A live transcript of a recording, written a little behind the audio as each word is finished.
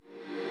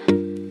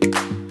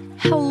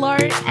Hello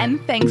and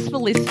thanks for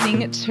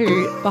listening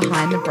to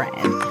Behind the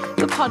Brand,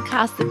 the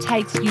podcast that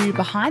takes you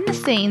behind the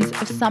scenes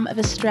of some of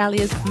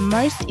Australia's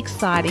most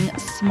exciting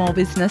small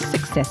business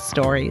success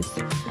stories.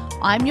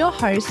 I'm your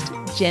host,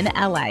 Jen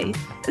LA,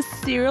 a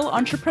serial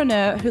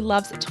entrepreneur who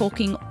loves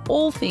talking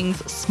all things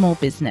small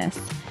business.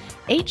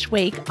 Each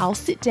week, I'll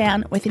sit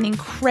down with an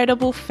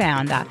incredible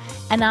founder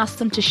and ask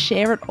them to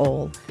share it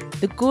all,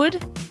 the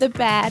good, the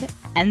bad,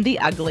 and the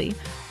ugly,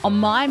 on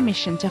my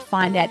mission to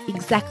find out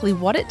exactly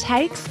what it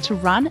takes to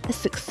run a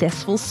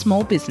successful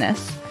small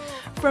business.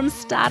 From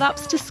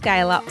startups to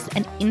scale-ups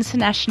and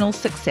international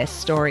success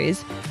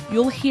stories,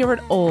 you'll hear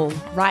it all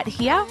right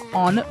here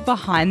on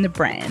Behind the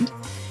Brand.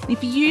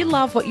 If you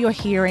love what you're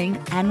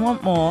hearing and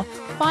want more,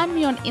 find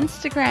me on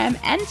Instagram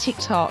and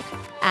TikTok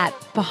at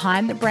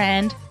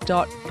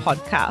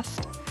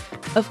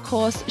behindthebrand.podcast. Of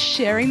course,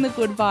 sharing the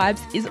good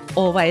vibes is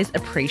always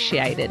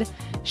appreciated.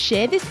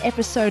 Share this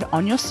episode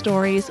on your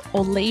stories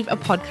or leave a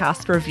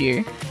podcast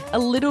review. A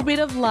little bit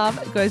of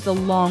love goes a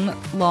long,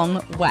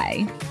 long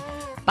way.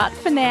 But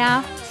for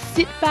now,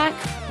 sit back,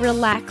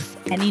 relax,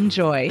 and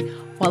enjoy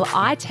while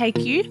I take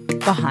you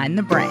behind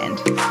the brand.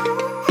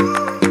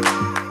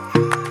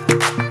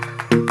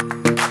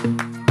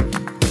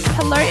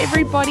 Hello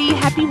everybody,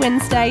 happy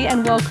Wednesday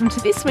and welcome to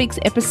this week's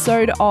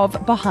episode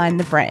of Behind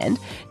the Brand.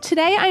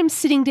 Today I'm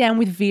sitting down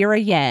with Vera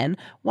Yan,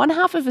 one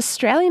half of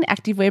Australian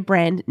activewear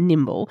brand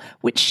Nimble,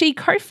 which she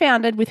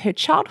co-founded with her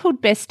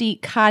childhood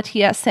bestie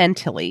Katia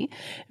Santilli.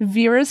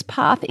 Vera's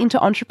path into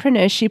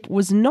entrepreneurship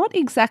was not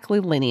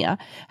exactly linear,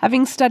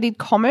 having studied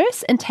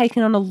commerce and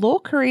taken on a law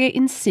career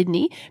in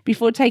Sydney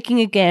before taking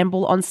a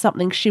gamble on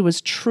something she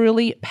was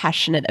truly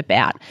passionate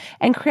about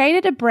and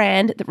created a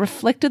brand that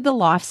reflected the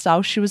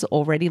lifestyle she was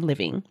already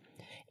living.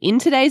 In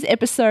today's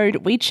episode,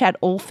 we chat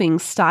all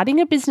things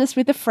starting a business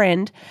with a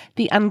friend,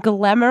 the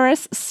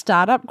unglamorous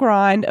startup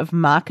grind of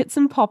markets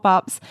and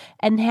pop-ups,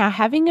 and how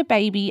having a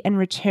baby and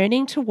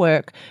returning to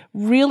work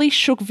really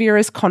shook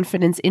Vera's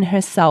confidence in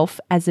herself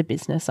as a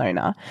business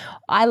owner.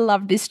 I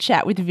love this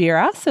chat with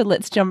Vera, so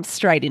let's jump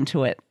straight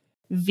into it.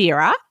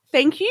 Vera,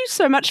 thank you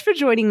so much for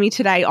joining me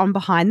today on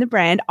Behind the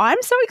Brand.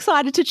 I'm so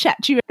excited to chat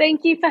to you.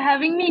 Thank you for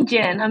having me,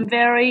 Jen. I'm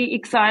very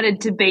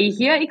excited to be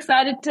here,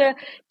 excited to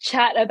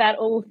chat about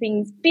all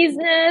things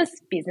business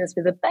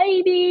with a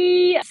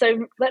baby.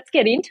 So let's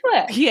get into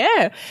it.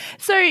 Yeah.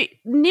 So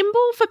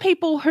Nimble, for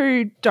people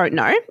who don't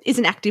know, is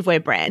an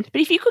activewear brand.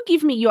 But if you could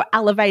give me your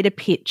elevator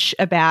pitch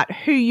about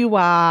who you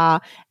are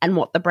and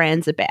what the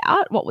brand's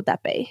about, what would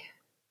that be?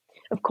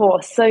 Of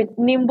course. So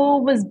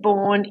Nimble was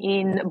born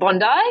in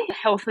Bondi,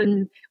 health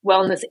and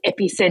wellness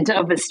epicenter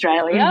of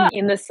Australia,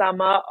 in the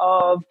summer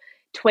of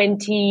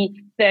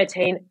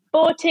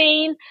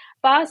 2013-14.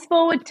 Fast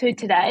forward to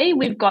today,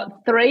 we've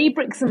got 3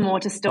 bricks and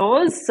mortar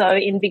stores. So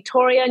in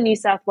Victoria, New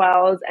South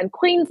Wales and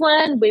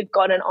Queensland, we've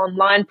got an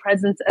online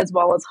presence as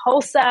well as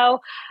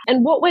wholesale.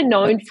 And what we're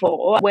known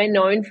for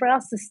our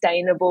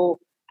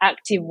sustainable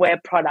activewear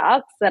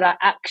products that are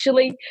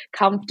actually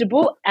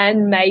comfortable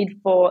and made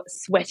for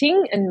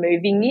sweating and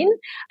moving in,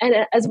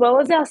 and as well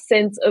as our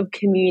sense of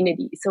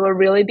community. So a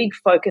really big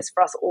focus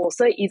for us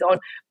also is on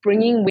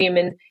bringing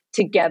women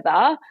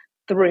together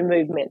through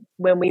movement.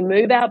 When we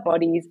move our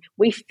bodies,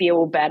 we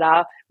feel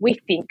better, we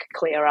think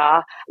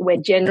clearer, we're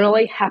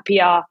generally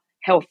happier,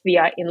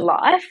 healthier in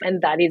life,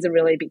 and that is a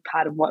really big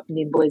part of what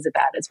Nimble is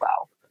about as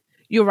well.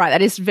 You're right,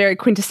 that is very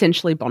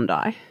quintessentially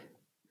Bondi.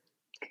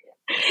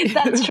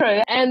 That's true.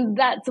 And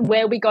that's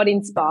where we got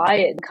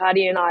inspired.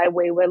 Cardi and I,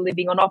 we were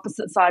living on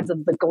opposite sides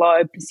of the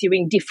globe,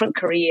 pursuing different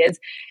careers.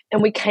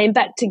 And we came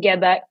back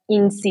together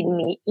in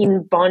Sydney,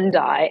 in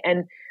Bondi,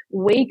 and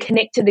we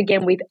connected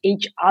again with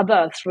each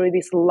other through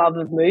this love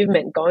of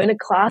movement, going to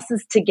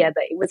classes together.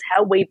 It was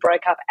how we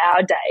broke up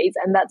our days.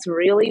 And that's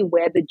really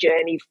where the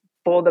journey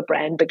for the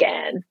brand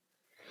began.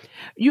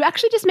 You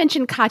actually just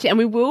mentioned Katia, and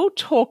we will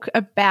talk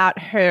about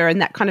her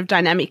and that kind of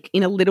dynamic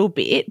in a little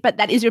bit, but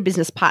that is your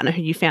business partner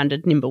who you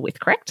founded Nimble with,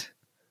 correct?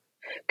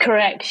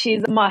 Correct.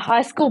 She's my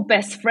high school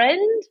best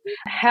friend,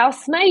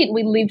 housemate.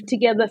 We lived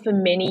together for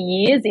many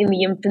years in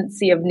the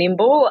infancy of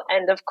Nimble,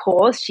 and of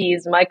course, she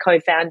is my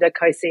co-founder,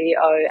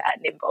 co-CEO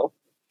at Nimble.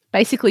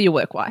 Basically your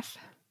work wife.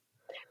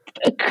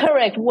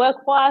 Correct.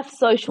 Work wife,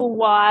 social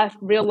wife,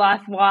 real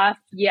life wife.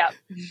 Yeah.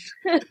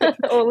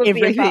 All of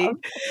everything.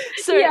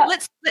 So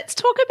let's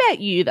talk about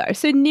you though.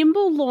 So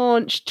Nimble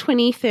launched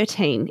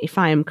 2013, if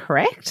I am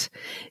correct.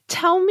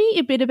 Tell me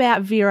a bit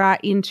about Vera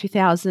in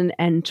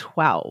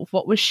 2012.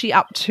 What was she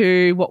up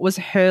to? What was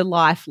her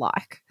life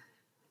like?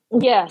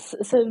 Yes.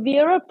 So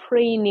Vera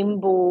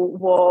pre-Nimble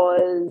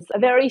was a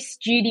very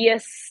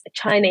studious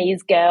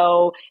Chinese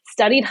girl,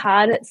 studied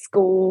hard at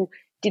school,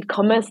 did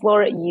commerce law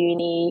at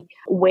uni,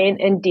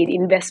 went and did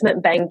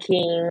investment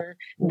banking,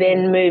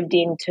 then moved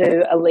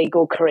into a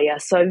legal career.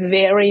 So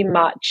very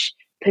much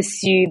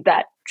pursued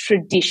that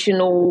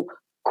traditional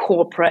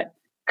corporate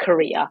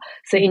career.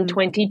 So in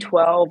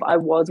 2012, I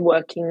was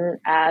working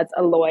as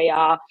a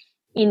lawyer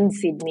in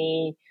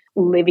Sydney,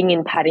 living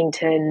in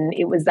Paddington.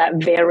 It was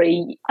that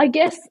very, I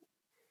guess,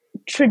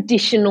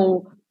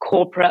 traditional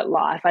corporate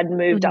life. I'd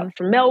moved up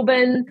from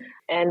Melbourne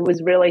and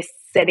was really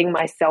setting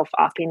myself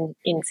up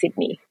in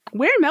Sydney.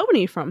 Where in Melbourne are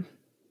you from?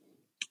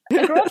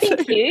 I grew up in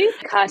Kew.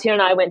 Katia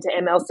and I went to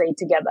MLC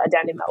together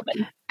down in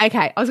Melbourne.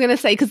 Okay, I was going to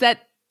say,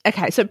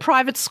 so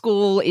private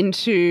school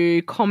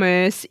into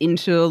commerce,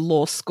 into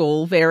law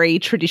school, very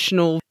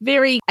traditional,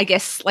 very, I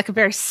guess, like a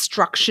very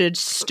structured,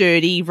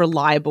 sturdy,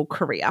 reliable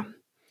career.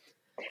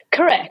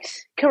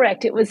 Correct.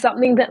 It was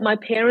something that my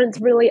parents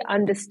really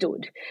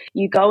understood.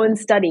 You go and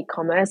study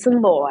commerce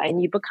and law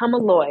and you become a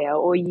lawyer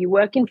or you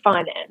work in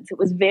finance. It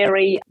was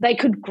they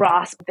could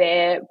grasp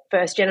their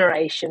first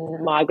generation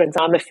migrants.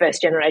 I'm a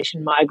first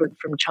generation migrant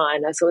from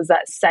China. So it was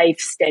that safe,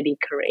 steady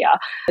career.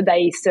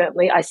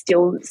 I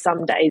still,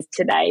 some days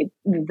today,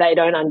 they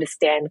don't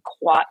understand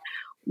quite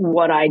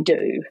what I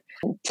do.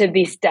 To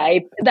this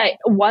day,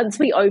 once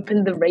we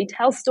opened the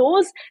retail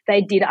stores,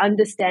 they did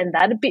understand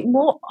that a bit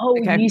more.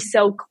 Okay. You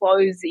sell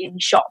clothes in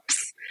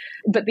shops.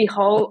 But the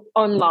whole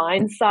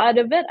online side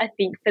of it, I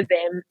think for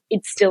them,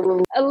 it's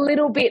still a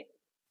little bit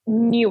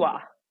newer.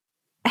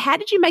 How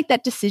did you make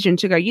that decision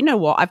to go, you know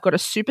what, I've got a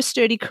super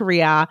sturdy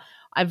career,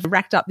 I've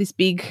racked up this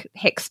big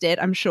HECS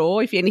debt, I'm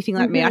sure. If you're anything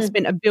like me, I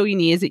spent a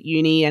billion years at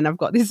uni and I've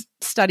got this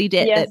study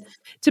debt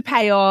to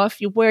pay off.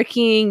 You're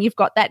working, you've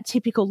got that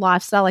typical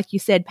lifestyle, like you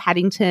said,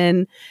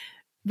 Paddington,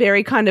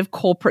 very kind of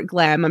corporate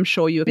glam. I'm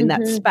sure you're in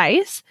that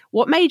space.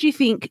 What made you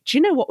think, do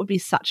you know what would be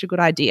such a good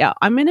idea?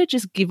 I'm going to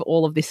just give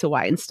all of this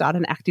away and start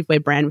an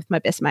activewear brand with my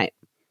best mate.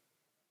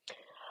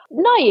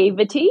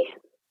 Naivety.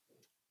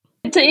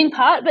 In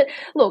part, but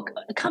look,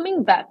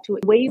 coming back to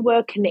it, we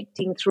were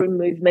connecting through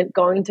movement,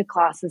 going to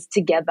classes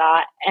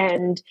together,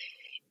 and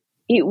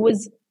it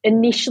was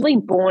initially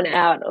born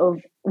out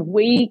of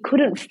we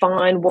couldn't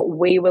find what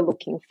we were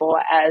looking for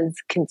as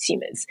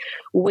consumers.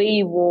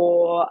 It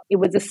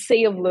was a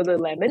sea of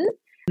Lululemon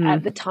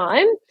at the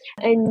time.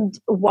 And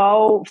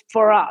while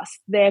for us,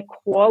 their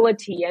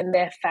quality and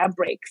their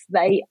fabrics,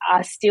 they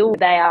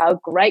are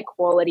great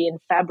quality in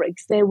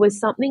fabrics, there was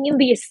something in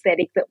the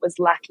aesthetic that was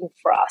lacking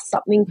for us,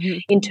 something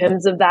in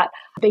terms of that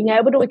being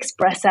able to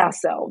express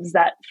ourselves,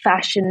 that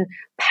fashion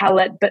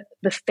palette, but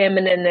the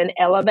feminine and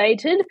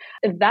elevated,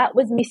 that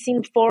was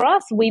missing for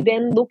us. We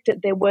then looked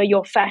at, there were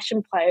your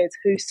fashion players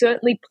who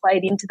certainly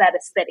played into that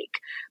aesthetic.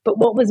 But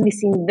what was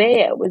missing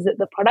there was that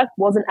the product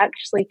wasn't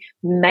actually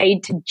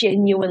made to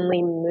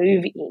genuinely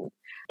move in.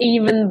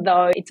 Even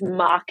though it's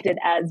marketed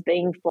as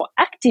being for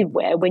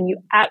activewear, when you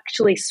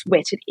actually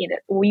sweated in it,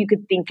 all you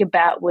could think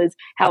about was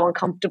how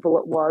uncomfortable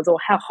it was or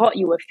how hot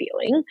you were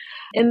feeling.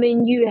 And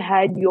then you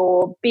had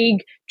your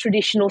big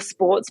traditional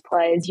sports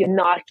players, your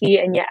Nike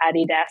and your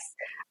Adidas.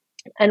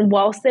 And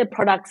whilst their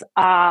products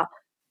are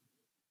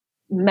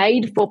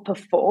made for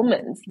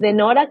performance, they're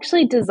not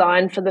actually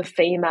designed for the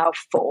female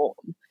form.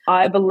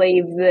 I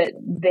believe that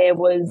there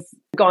was,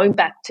 going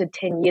back to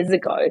 10 years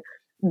ago,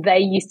 they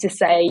used to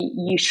say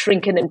you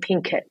shrink it and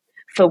pink it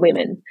for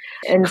women.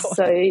 And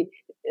so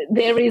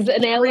there is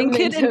an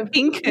element of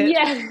pink it.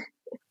 Yeah.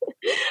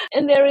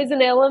 And there is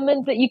an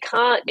element that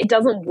it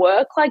doesn't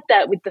work like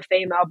that with the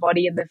female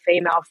body and the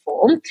female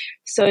form.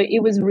 So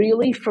it was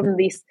really from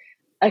this,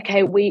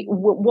 okay,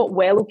 what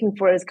we're looking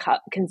for as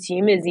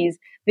consumers is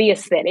the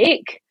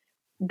aesthetic,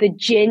 the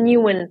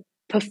genuine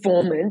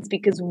performance,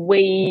 because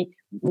we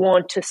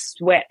want to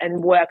sweat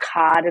and work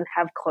hard and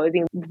have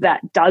clothing that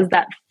does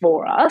that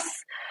for us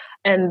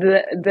and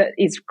that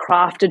is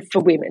crafted for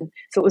women.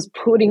 So it was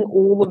putting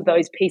all of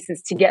those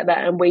pieces together,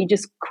 and we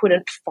just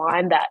couldn't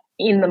find that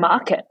in the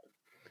market.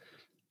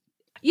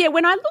 Yeah,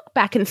 when I look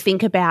back and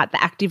think about the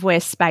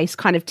activewear space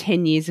kind of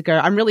 10 years ago,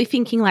 I'm really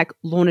thinking like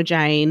Lorna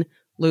Jane,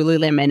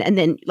 Lululemon, and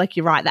then, like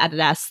you're right, the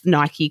Adidas,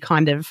 Nike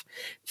kind of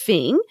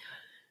thing.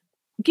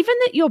 Given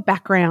that your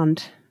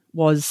background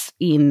was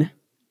in,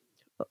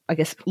 I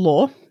guess,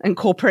 law and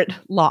corporate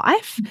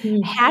life,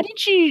 how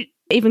did you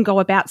even go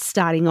about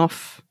starting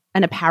off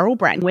an apparel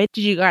brand? Where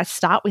did you guys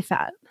start with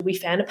that? We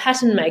found a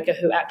pattern maker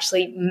who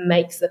actually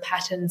makes the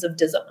patterns of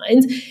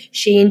designs.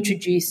 She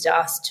introduced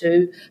us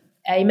to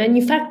a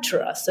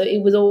manufacturer. So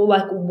it was all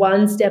like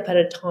one step at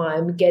a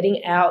time,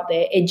 getting out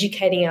there,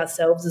 educating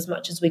ourselves as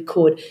much as we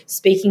could,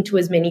 speaking to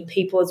as many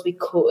people as we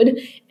could.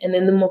 And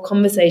then the more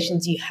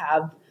conversations you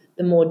have,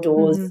 the more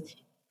doors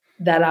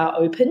that are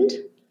opened.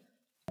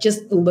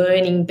 Just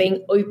learning,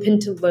 being open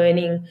to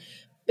learning,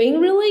 being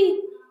really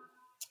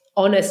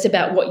honest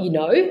about what you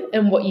know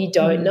and what you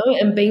don't know,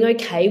 and being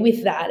okay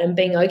with that, and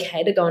being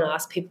okay to go and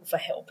ask people for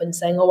help and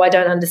saying, I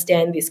don't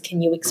understand this,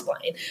 can you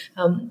explain?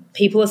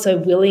 People are so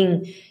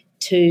willing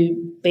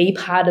to be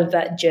part of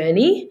that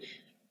journey.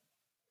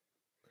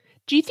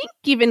 Do you think,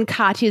 given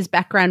Katia's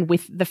background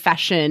with the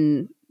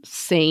fashion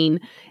scene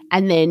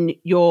and then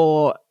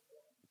your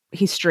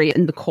history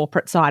and the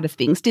corporate side of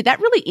things, did that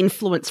really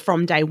influence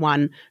from day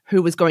one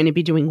who was going to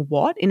be doing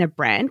what in a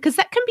brand? Because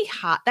that can be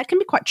hard. That can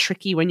be quite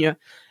tricky when you're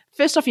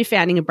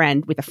founding a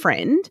brand with a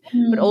friend,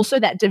 but also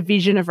that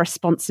division of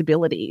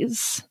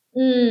responsibilities.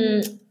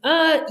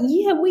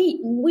 Yeah,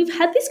 we've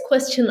had this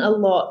question a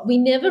lot. We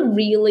never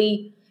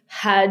really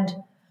had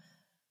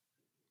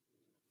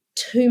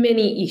too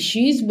many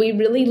issues. We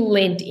really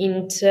lent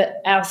into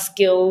our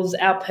skills,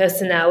 our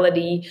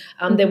personality.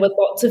 There were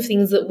lots of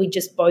things that we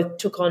just both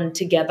took on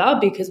together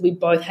because we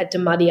both had to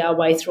muddy our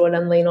way through it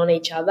and lean on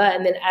each other.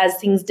 And then as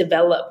things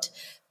developed,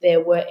 there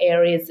were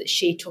areas that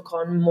she took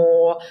on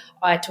more,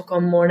 I took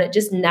on more, and it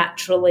just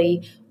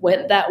naturally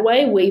went that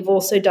way. We've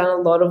also done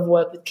a lot of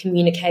work with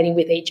communicating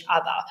with each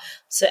other.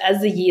 So as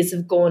the years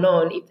have gone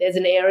on, if there's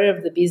an area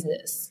of the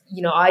business,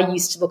 I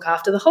used to look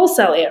after the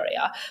wholesale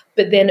area,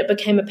 but then it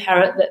became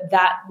apparent that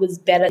that was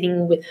better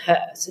with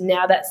her. So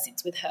now that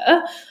sits with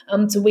her.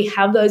 So we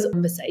have those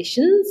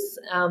conversations.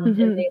 And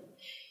then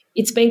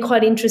it's been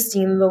quite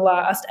interesting in the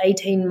last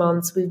 18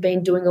 months. We've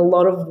been doing a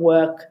lot of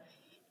work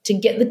to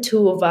get the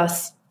two of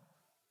us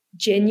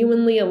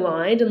genuinely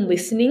aligned and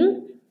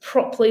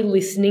properly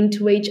listening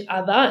to each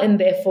other, and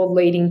therefore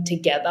leading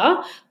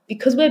together.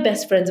 Because we're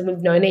best friends and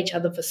we've known each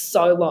other for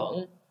so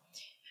long,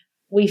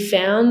 we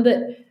found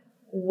that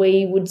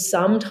we would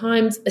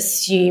sometimes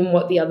assume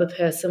what the other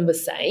person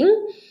was saying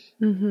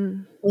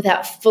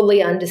without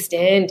fully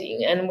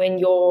understanding. And when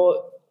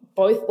you're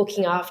both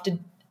looking after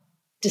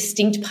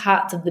distinct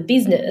parts of the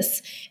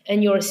business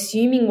and you're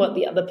assuming what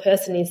the other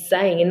person is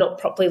saying and not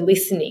properly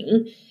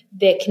listening,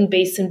 there can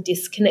be some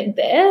disconnect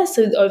there.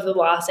 So over the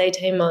last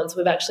 18 months,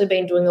 we've actually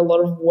been doing a lot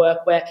of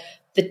work where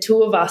the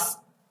two of us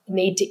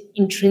need to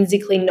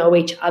intrinsically know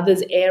each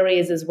other's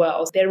areas as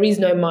well. There is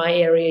no my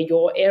area,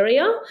 your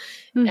area.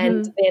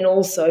 And then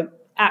also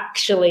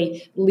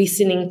actually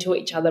listening to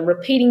each other,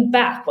 repeating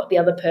back what the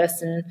other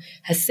person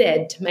has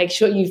said to make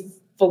sure you've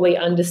fully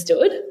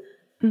understood.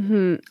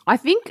 I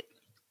think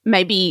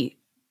maybe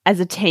as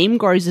a team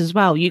grows as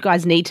well, you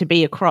guys need to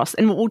be across,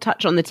 and we'll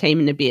touch on the team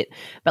in a bit,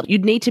 but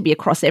you'd need to be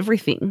across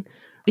everything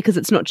because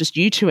it's not just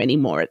you two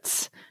anymore.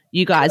 It's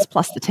you guys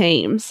plus the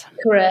teams.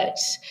 Correct.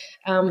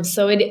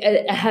 So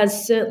it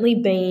has certainly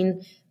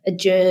been a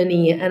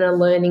journey and a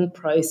learning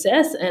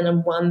process,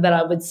 and one that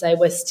I would say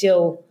we're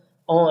still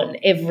on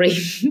every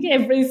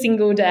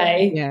single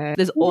day. Yeah,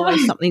 there's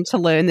always something to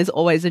learn. There's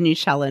always a new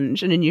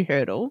challenge and a new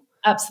hurdle.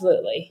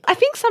 Absolutely. I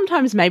think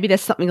sometimes maybe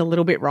there's something a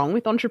little bit wrong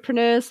with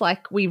entrepreneurs.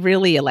 Like we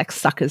really are like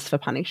suckers for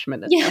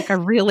punishment. It's like I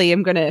really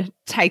am going to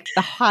take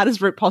the hardest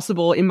route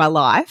possible in my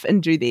life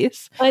and do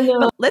this. I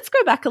know. But let's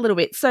go back a little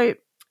bit. So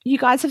you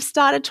guys have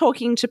started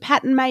talking to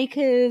pattern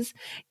makers,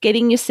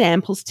 getting your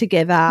samples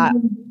together.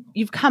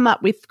 You've come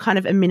up with kind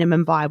of a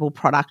minimum viable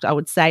product, I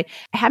would say.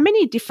 How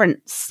many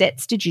different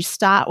sets did you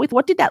start with?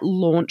 What did that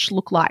launch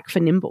look like for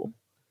Nimble?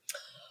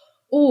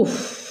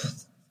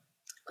 Oof.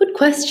 Good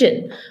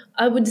question.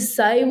 I would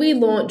say we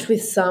launched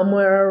with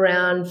somewhere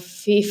around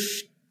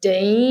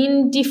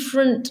 15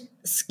 different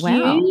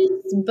SKUs,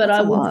 but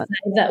I would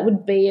say that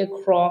would be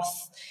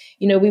across,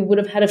 we would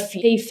have had a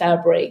few key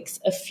fabrics,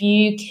 a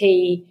few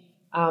key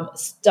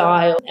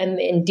styles, and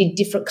then did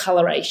different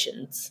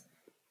colorations.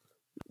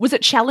 Was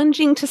it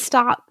challenging to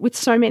start with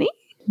so many?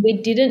 We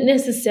didn't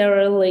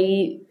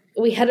necessarily.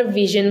 We had a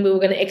vision. We were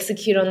going to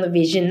execute on the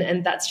vision,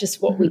 and that's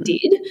just what we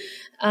did.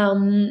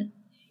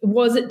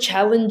 Was it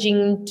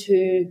challenging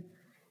to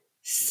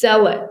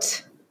sell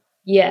it?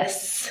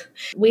 Yes.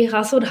 We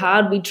hustled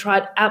hard. We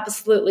tried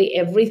absolutely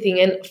everything,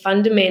 and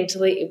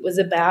fundamentally it was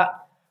about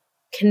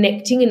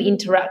connecting and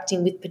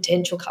interacting with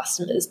potential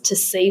customers to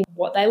see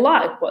what they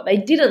liked, what they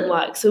didn't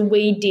like. So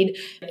we did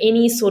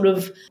any sort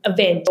of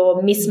event,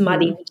 or Miss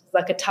Muddy, which is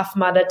like a Tough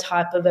Mudder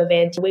type of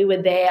event. We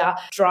were there,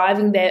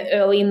 driving there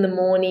early in the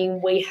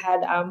morning. We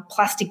had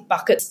plastic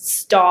buckets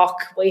stock.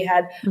 We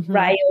had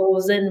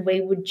rails, and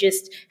we would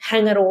just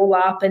hang it all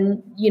up.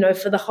 And,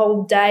 for the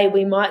whole day,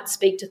 we might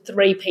speak to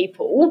 3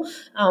 people,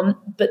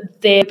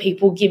 but they're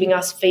people giving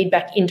us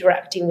feedback,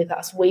 interacting with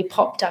us. We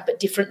popped up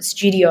at different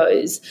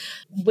studios.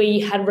 We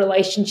had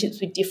relationships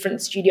with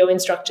different studio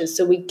instructors,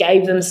 so we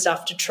gave them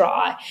stuff to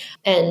try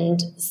and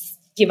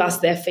give us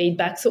their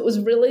feedback. So it was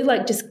really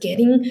like just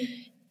getting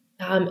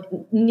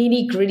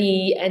nitty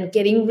gritty and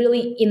getting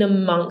really in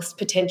amongst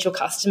potential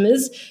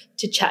customers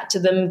to chat to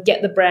them,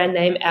 get the brand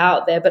name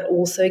out there, but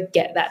also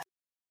get that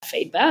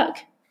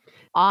feedback.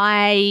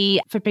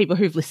 For people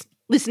who've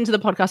listened to the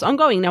podcast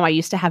ongoing, I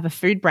used to have a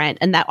food brand,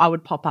 and that I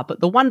would pop up at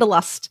the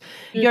Wanderlust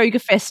Yoga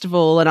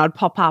Festival, and I'd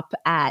pop up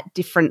at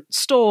different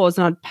stores,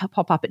 and I'd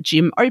pop up at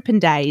gym open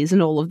days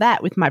and all of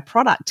that with my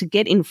product to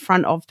get in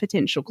front of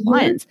potential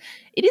clients.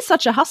 It is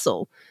such a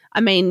hustle. I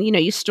mean,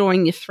 you're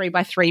storing your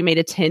 3x3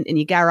 meter tent in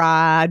your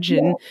garage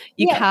and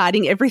you're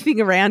carting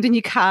everything around in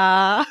your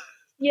car.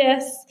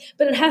 Yes,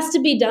 but it has to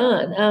be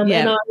done.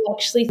 And I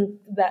actually think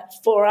that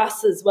for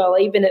us as well,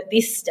 even at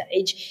this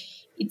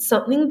stage, it's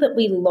something that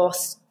we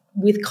lost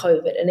with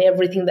COVID and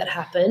everything that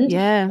happened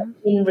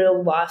in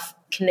real life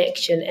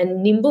connection.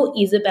 And Nimble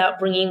is about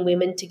bringing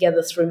women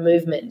together through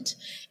movement.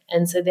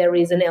 And so there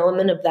is an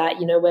element of that.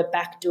 We're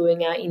back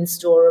doing our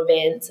in-store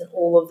events and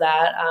all of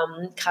that.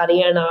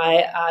 Katia and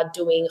I are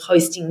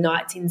hosting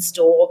nights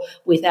in-store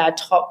with our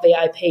top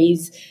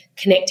VIPs,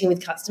 connecting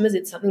with customers.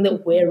 It's something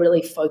that we're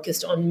really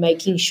focused on,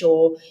 making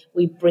sure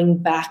we bring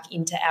back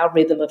into our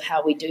rhythm of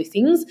how we do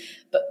things.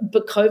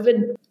 But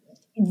COVID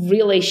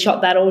really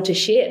shot that all to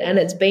shit. And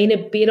it's been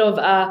a bit of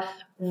a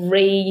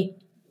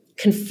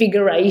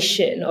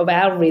reconfiguration of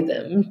our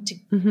rhythm to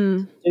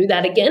do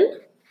that again.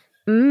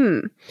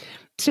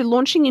 So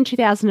launching in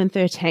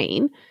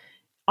 2013,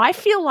 I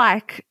feel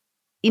like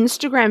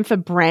Instagram for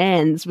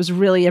brands was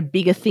really a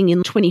bigger thing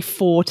in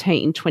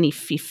 2014,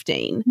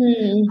 2015,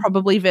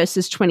 probably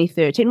versus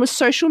 2013. Was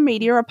social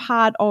media a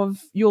part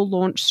of your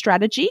launch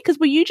strategy? Because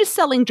were you just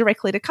selling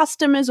directly to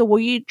customers, or were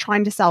you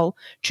trying to sell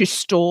to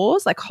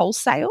stores, like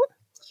wholesale?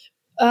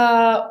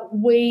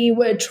 We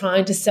were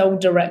trying to sell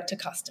direct to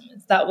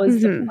customers. That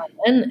was the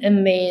plan.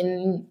 And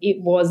then it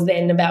was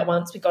then about,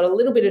 once we got a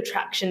little bit of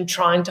traction,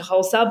 trying to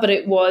wholesale, but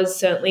it was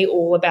certainly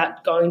all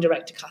about going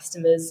direct to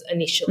customers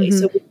initially.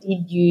 So we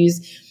did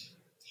use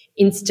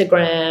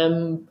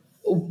Instagram,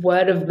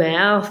 word of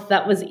mouth.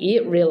 That was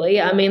it, really.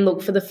 I mean,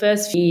 look, for the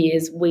first few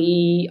years,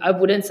 I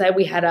wouldn't say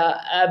we had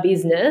a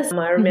business.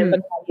 I remember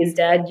his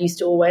dad used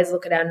to always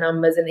look at our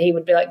numbers and he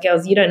would be like,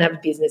 girls, you don't have a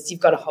business, you've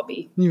got a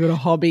hobby. You've got a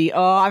hobby.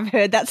 Oh, I've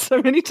heard that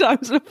so many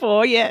times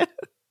before, yeah.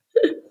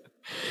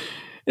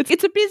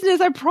 It's a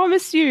business, I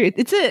promise you.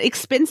 It's an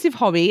expensive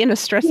hobby and a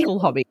stressful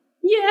hobby.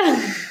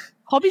 Yeah.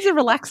 Hobbies are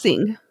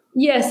relaxing.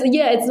 Yes,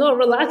 yeah, it's not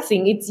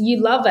relaxing. It's,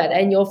 you love it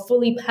and you're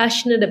fully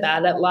passionate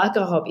about it like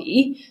a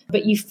hobby,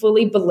 but you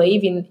fully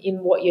believe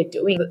in what you're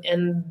doing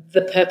and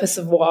the purpose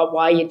of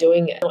why you're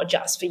doing it, not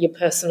just for your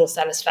personal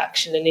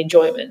satisfaction and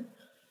enjoyment.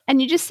 And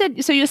you just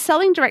said, so you're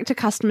selling direct to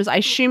customers, I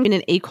assume, in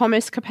an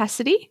e-commerce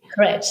capacity?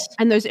 Correct.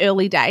 And those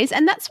early days.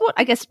 And that's what,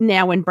 I guess,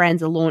 now when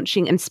brands are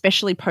launching, and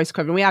especially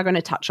post-COVID, and we are going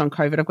to touch on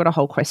COVID, I've got a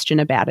whole question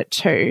about it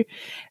too.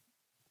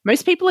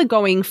 Most people are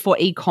going for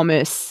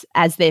e-commerce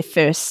as their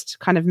first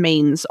kind of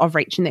means of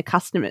reaching their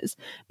customers.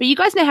 But you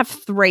guys now have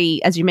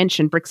 3, as you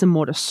mentioned, bricks and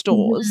mortar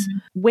stores.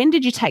 When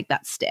did you take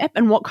that step,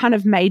 and what kind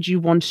of made you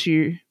want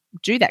to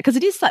do that? Because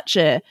it is such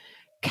a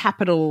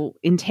capital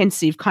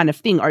intensive kind of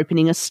thing,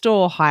 opening a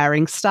store,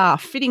 hiring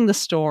staff, fitting the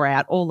store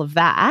out, all of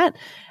that.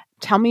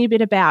 Tell me a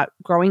bit about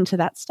growing to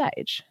that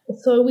stage.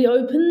 So we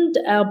opened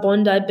our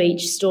Bondi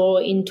Beach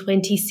store in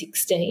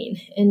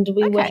 2016 and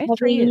we were having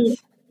 3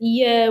 years.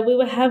 Yeah, we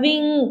were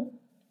having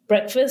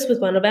breakfast with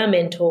one of our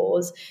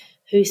mentors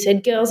who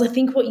said, girls, I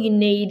think what you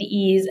need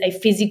is a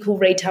physical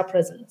retail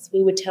presence.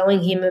 We were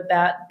telling him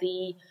about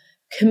the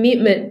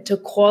commitment to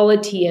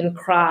quality and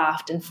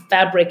craft and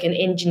fabric and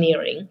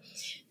engineering.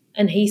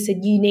 And he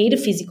said, you need a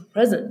physical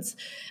presence.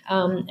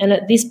 And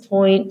at this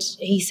point,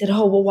 he said,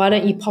 oh, well, why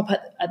don't you pop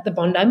at the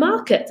Bondi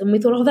market? And we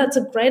thought, oh, that's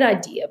a great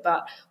idea.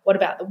 But what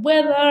about the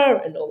weather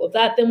and all of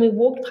that? Then we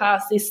walked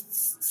past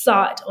this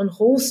site on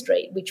Hall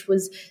Street, which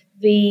was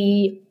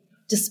the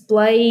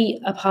display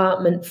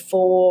apartment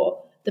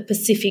for the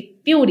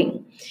Pacific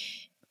building.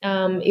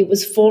 It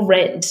was for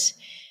rent.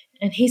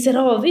 And he said,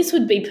 oh, this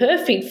would be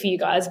perfect for you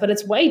guys, but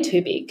it's way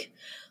too big.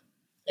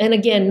 And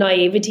again,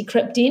 naivety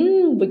crept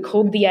in. We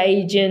called the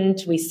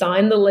agent, we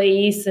signed the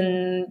lease,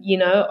 and,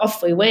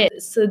 off we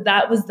went. So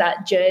that was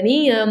that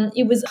journey.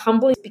 It was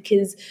humbling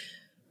because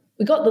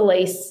we got the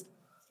lease,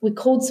 we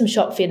called some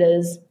shop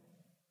fitters.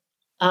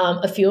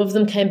 A few of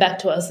them came back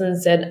to us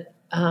and said,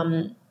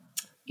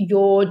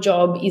 your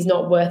job is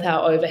not worth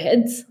our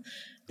overheads.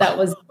 That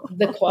was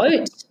the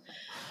quote.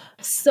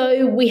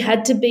 So we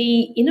had to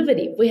be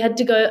innovative. We had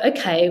to go,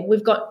 okay,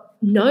 we've got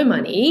no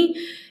money.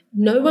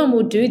 No one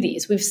will do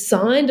this. We've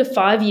signed a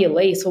 5-year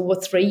lease or a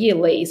 3-year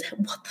lease.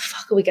 What the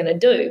fuck are we going to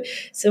do?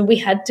 So we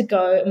had to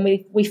go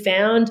and we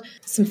found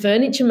some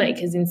furniture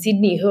makers in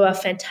Sydney who are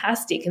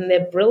fantastic and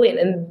they're brilliant.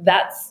 And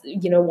that's,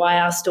 why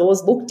our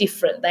stores look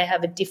different. They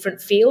have a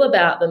different feel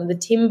about them. The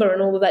timber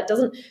and all of that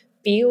doesn't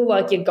feel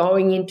like you're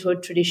going into a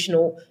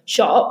traditional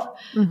shop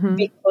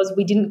because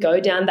we didn't go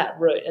down that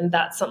route. And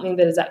that's something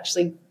that is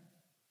actually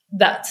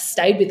that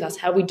stayed with us,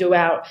 how we do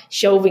our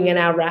shelving and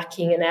our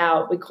racking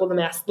and we call them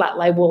our slat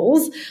lay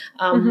walls.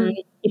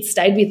 It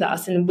stayed with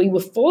us and we were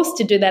forced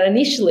to do that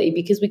initially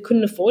because we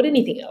couldn't afford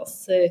anything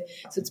else. So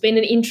it's been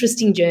an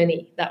interesting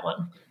journey, that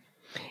one.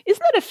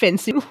 Isn't that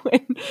offensive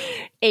when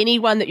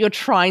anyone that you're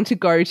trying to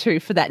go to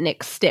for that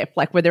next step,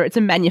 like whether it's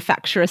a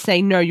manufacturer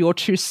saying, no, you're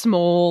too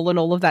small and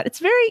all of that,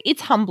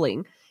 it's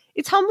humbling.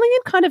 It's humbling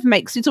and kind of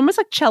it's almost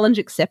like challenge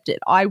accepted.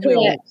 I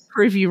will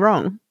prove you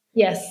wrong.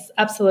 Yes,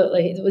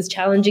 absolutely. It was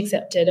challenge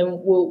accepted and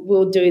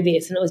we'll do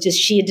this. And it was just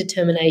sheer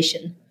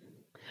determination.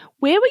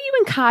 Where were you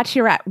and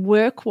Cartier at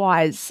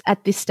work-wise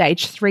at this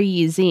stage 3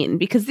 years in?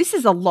 Because this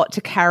is a lot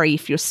to carry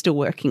if you're still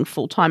working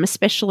full-time,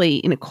 especially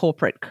in a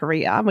corporate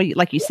career where,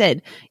 like you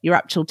said, you're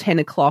up till 10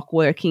 o'clock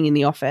working in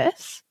the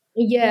office.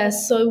 Yeah,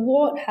 so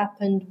what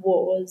happened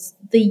was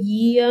the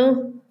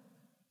year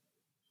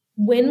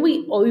when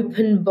we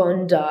opened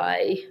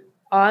Bondi,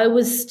 I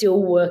was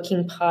still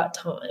working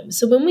part-time.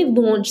 So when we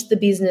launched the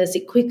business,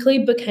 it quickly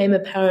became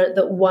apparent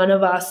that one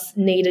of us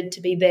needed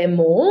to be there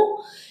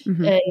more.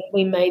 And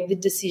we made the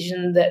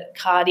decision that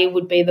Cartier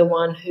would be the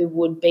one who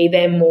would be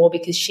there more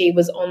because she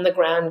was on the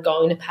ground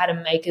going to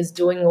pattern makers,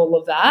 doing all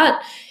of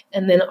that.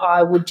 And then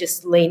I would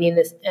just lean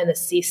in and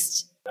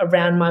assist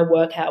around my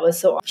work hours.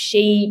 So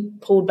she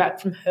pulled back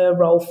from her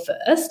role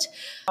first.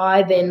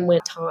 I then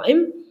went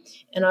time.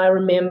 And I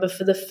remember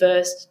for the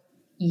first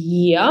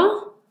year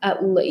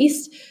at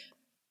least,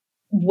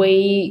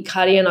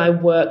 Cardi and I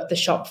worked the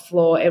shop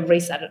floor every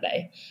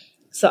Saturday.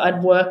 So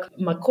I'd work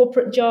my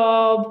corporate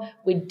job,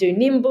 we'd do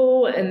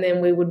Nimble, and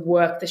then we would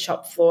work the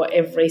shop floor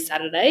every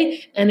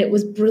Saturday. And it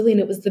was brilliant.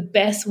 It was the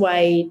best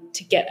way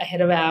to get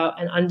ahead of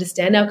and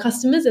understand our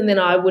customers. And then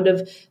I would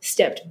have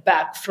stepped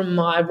back from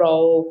my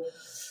role,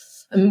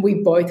 and we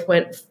both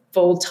went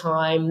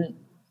full-time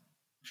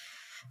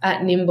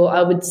at Nimble,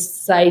 I would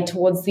say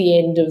towards the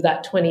end of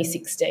that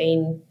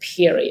 2016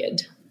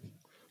 period.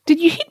 Did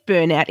you hit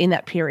burnout in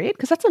that period?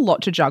 Because that's a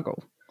lot to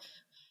juggle.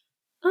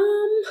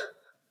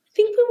 I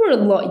think we were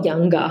a lot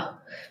younger.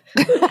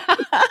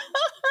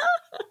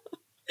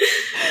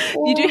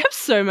 You do have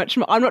so much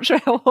more. I'm not sure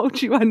how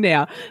old you are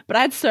now, but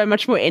I had so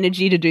much more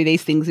energy to do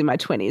these things in my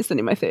 20s than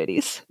in my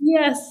 30s.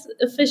 Yes,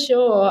 for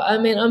sure. I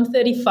mean, I'm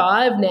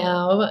 35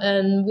 now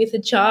and with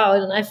a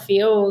child, and I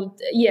feel,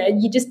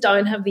 you just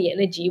don't have the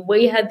energy.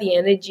 We had the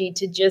energy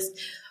to just,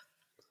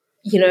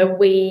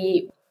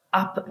 we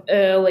up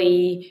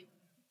early,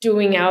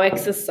 doing our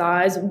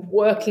exercise,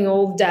 working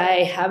all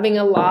day, having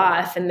a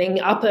life, and then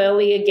up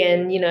early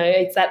again.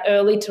 It's that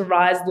early to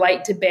rise,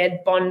 late to bed,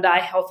 Bondi,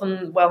 health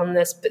and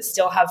wellness, but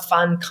still have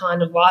fun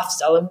kind of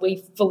lifestyle. And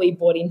we fully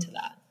bought into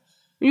that.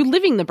 You're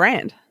living the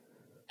brand.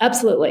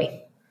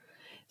 Absolutely.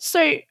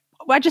 So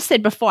I just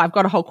said before, I've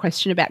got a whole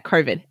question about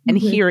COVID, and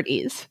here it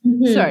is.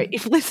 So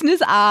if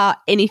listeners are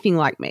anything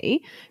like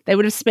me, they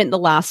would have spent the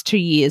last 2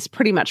 years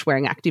pretty much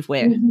wearing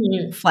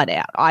activewear flat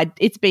out.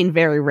 It's been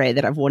very rare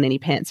that I've worn any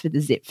pants with a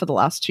zip for the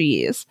last 2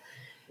 years.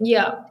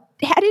 Yeah.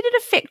 How did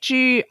it affect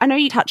you? I know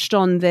you touched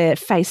on the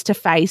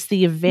face-to-face,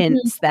 the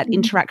events, that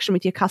interaction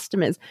with your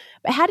customers,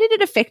 but how did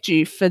it affect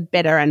you for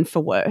better and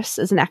for worse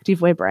as an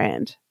activewear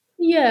brand?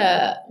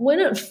 Yeah, when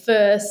it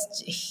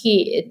first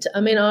hit,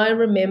 I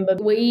remember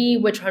we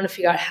were trying to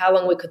figure out how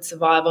long we could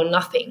survive on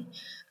nothing.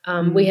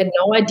 We had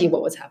no idea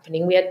what was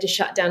happening. We had to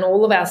shut down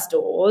all of our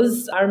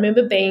stores. I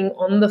remember being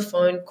on the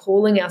phone,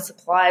 calling our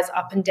suppliers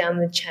up and down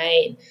the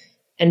chain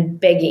and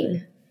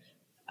begging,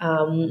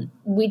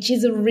 which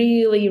is a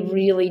really,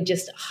 really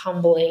just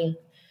humbling,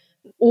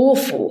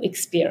 awful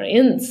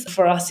experience.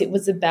 For us, it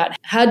was about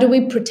how do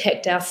we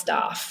protect our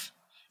staff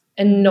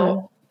and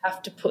not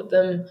have to put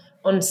them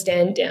on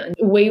stand down.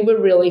 We were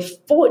really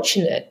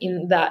fortunate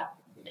in that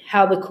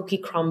how the cookie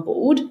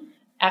crumbled,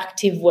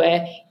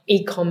 activewear,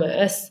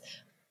 e-commerce,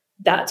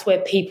 that's where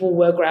people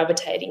were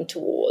gravitating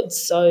towards.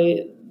 So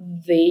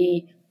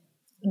the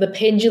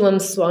pendulum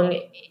swung,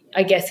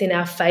 I guess, in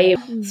our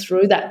favor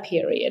through that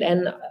period.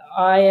 And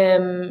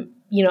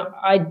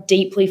I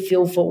deeply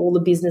feel for all the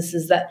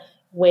businesses that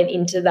went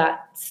into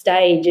that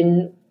stage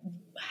and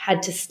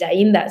had to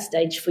stay in that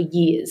stage for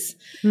years.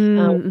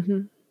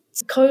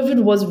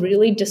 COVID was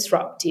really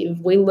disruptive.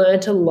 We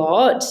learnt a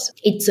lot.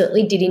 It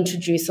certainly did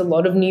introduce a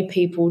lot of new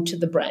people to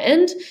the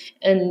brand,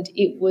 and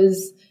it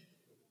was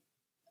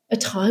a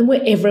time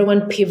where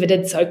everyone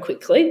pivoted so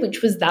quickly,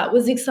 that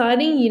was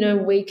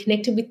exciting. We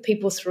connected with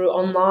people through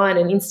online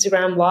and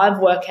Instagram live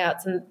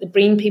workouts, and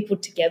bringing people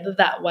together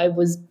that way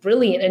was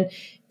brilliant, and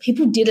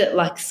people did it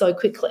so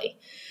quickly.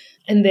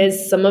 And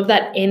there's some of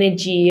that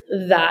energy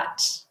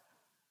that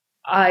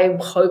I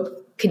hope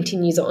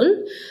continues on.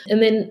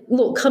 And then,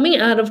 look, coming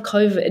out of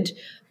COVID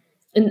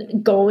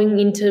and going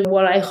into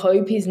what I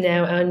hope is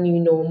now our new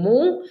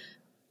normal,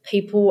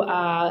 people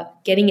are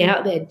getting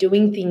out there,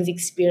 doing things,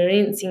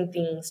 experiencing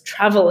things,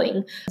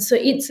 traveling. So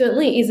it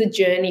certainly is a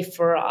journey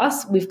for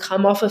us. We've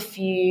come off a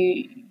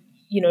few,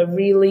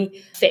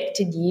 really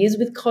affected years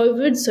with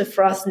COVID. So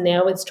for us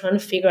now, it's trying to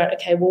figure out,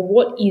 okay, well,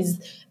 what is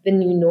the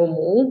new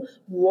normal?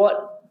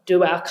 What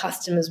do our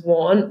customers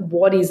want?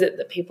 What is it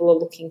that people are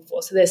looking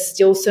for? So there's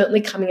still certainly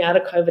coming out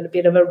of COVID a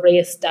bit of a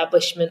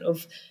reestablishment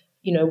of,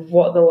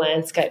 what the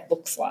landscape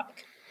looks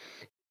like.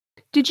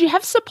 Did you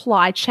have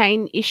supply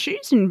chain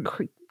issues in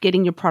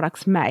getting your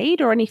products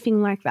made or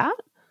anything like that?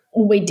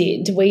 We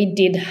did. We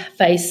did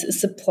face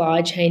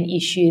supply chain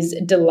issues,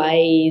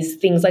 delays,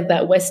 things like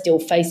that. We're still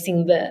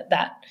facing that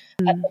at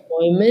the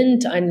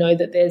moment. I know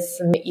that there's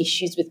some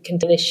issues with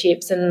container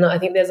ships, and I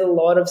think there's a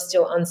lot of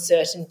still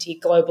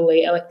uncertainty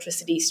globally,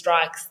 electricity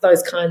strikes,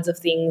 those kinds of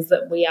things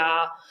that we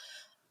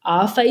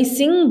are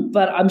facing.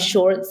 But I'm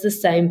sure it's the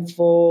same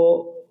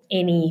for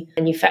any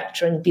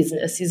manufacturing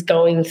business, is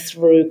going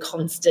through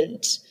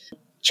constant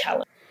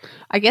challenge.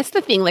 I guess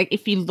the thing,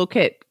 if you look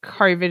at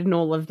COVID and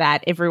all of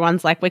that,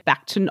 everyone's we're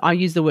back to, I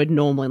use the word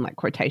normal in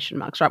quotation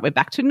marks, right? We're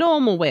back to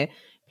normal, where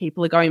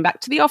people are going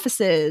back to the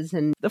offices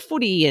and the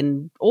footy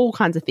and all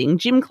kinds of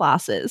things, gym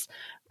classes.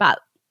 But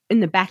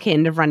in the back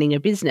end of running a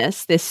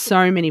business, there's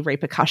so many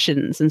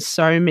repercussions and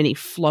so many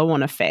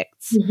flow-on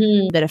effects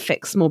that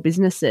affect small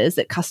businesses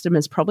that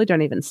customers probably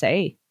don't even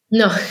see.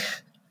 No,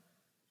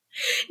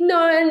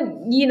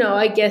 and,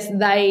 I guess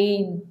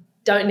they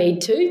don't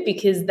need to,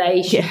 because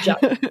they should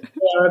just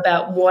care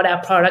about what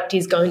our product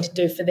is going to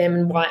do for them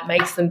and why it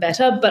makes them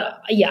better.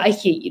 But yeah, I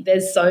hear you.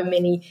 There's so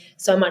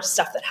much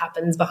stuff that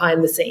happens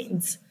behind the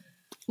scenes.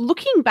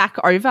 Looking back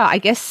over, I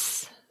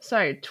guess,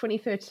 so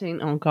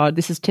 2013, oh God,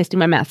 this is testing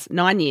my maths,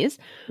 9 years.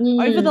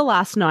 Over the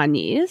last 9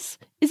 years,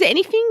 is there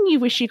anything you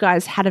wish you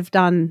guys had have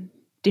done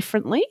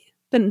differently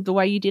than the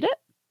way you did it?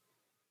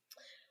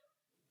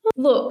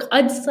 Look,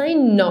 I'd say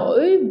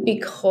no,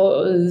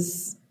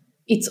 because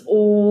it's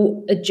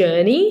all a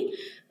journey.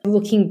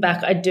 Looking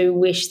back, I do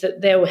wish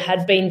that there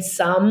had been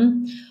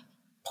some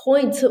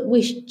points at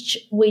which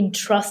we'd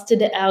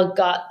trusted our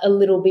gut a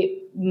little bit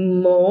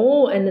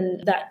more,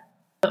 and that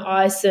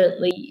I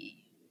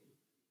certainly,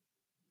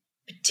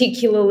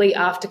 particularly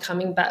after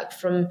coming back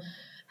from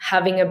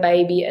having a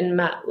baby and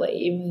mat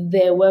leave,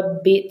 there were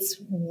bits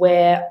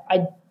where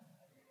I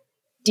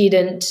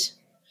didn't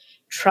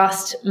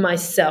trust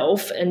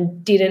myself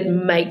and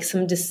didn't make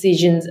some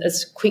decisions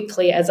as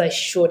quickly as I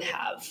should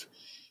have.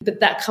 But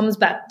that comes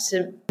back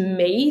to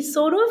me,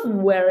 sort of,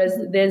 whereas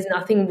there's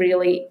nothing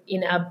really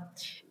in our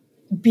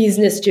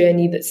business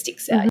journey that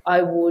sticks out.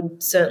 I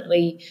would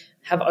certainly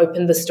have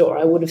opened the store.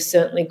 I would have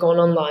certainly gone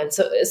online.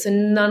 So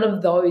none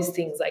of those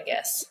things, I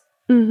guess.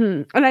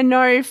 Mm-hmm. And I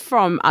know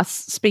from us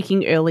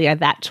speaking earlier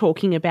that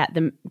talking about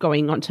them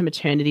going onto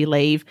maternity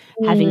leave,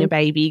 having a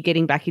baby,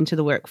 getting back into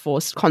the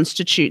workforce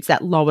constitutes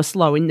that lowest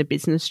low in the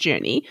business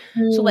journey.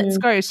 So let's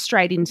go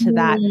straight into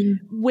that.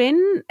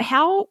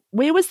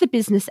 Where was the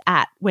business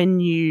at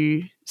when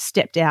you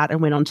stepped out and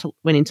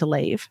went into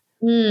leave?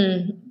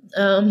 So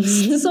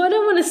I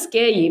don't want to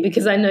scare you,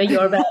 because I know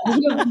you're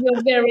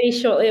very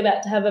shortly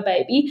about to have a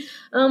baby.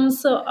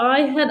 So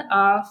I had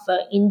Arthur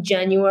in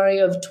January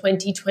of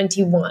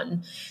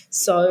 2021.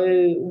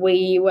 So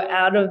we were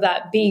out of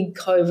that big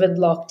COVID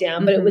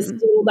lockdown, but it was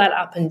still that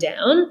up and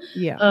down.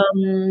 Yeah.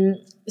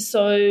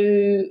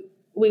 So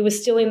we were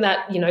still in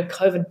that,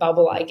 COVID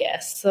bubble, I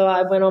guess. So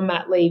I went on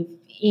mat leave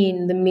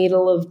in the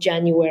middle of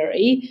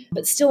January,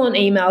 but still on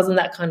emails and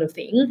that kind of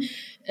thing.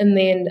 And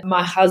then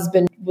my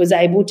husband was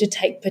able to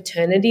take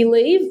paternity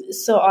leave.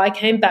 So I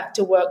came back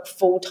to work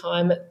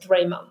full-time at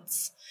 3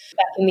 months,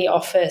 back in the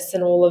office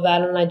and all of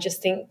that. And I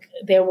just think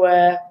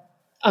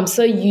I'm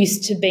so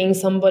used to being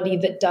somebody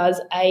that does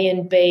A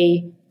and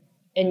B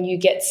and you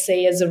get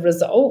C as a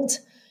result,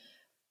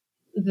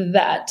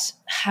 that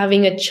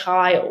having a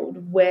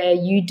child where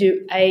you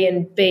do A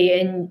and B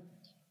and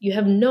you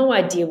have no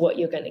idea what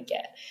you're going to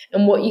get,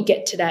 and what you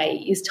get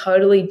today is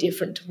totally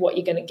different to what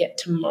you're going to get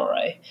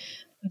tomorrow.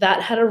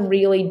 That had a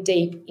really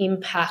deep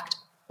impact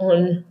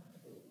on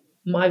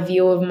my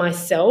view of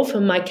myself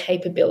and my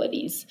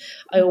capabilities.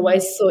 I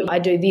always thought I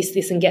do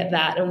this and get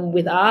that. And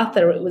with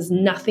Arthur, it was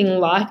nothing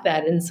like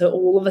that. And so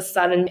all of a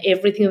sudden,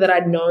 everything that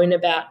I'd known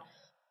about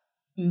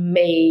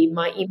me,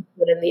 my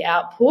input and the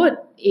output,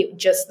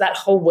 that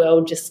whole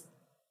world just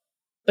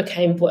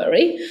became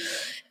blurry.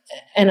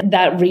 And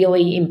that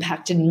really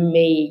impacted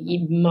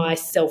me, my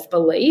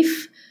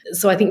self-belief.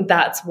 So I think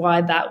that's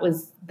why that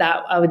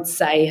I would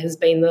say has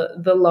been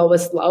the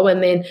lowest low.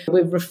 And then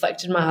we've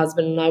reflected, my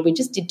husband and I, we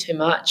just did too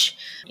much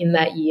in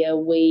that year.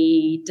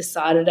 We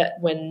decided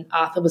when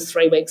Arthur was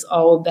 3 weeks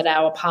old that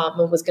our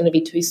apartment was going to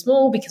be too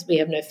small, because we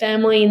have no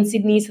family in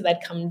Sydney, so they'd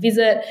come and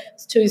visit.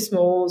 It's too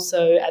small.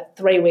 So at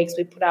 3 weeks,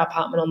 we put our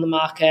apartment on the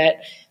market.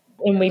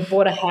 And we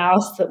bought a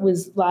house that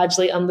was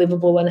largely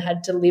unlivable and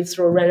had to live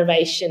through a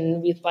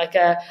renovation with like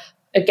a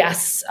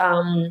gas,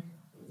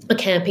 a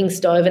camping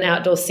stove, and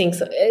outdoor sink.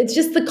 So it's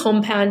just the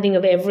compounding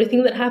of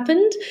everything that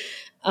happened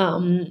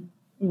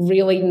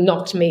really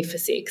knocked me for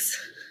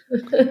 6.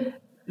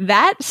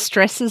 That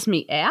stresses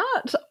me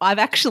out.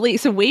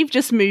 We've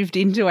just moved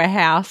into a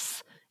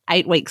house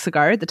 8 weeks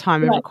ago at the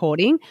time of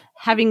recording,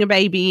 having a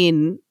baby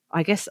in,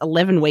 I guess,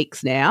 11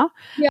 weeks now.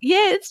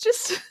 Yeah, it's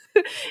just...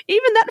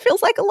 even that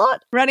feels like a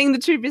lot, running the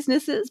 2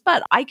 businesses,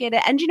 but I get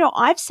it. And,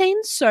 I've seen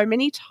so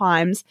many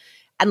times,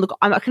 and look,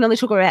 I can only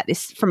talk about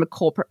this from a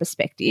corporate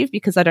perspective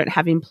because I don't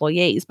have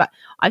employees, but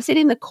I've seen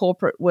in the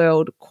corporate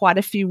world quite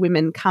a few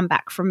women come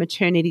back from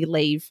maternity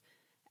leave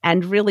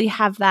and really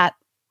have that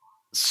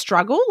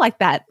struggle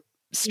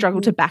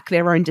to back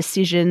their own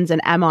decisions,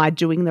 and am I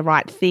doing the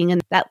right thing,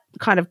 and that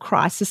kind of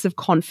crisis of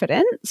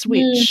confidence,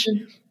 which,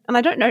 and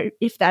I don't know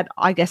if that,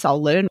 I guess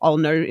I'll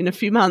know in a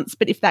few months,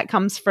 but if that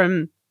comes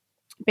from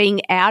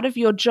being out of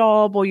your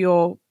job or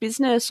your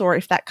business, or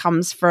if that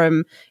comes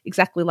from,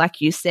 exactly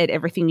like you said,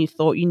 everything you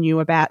thought you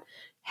knew about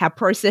how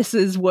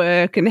processes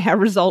work and how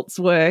results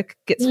work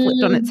gets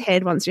flipped on its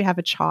head once you have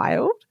a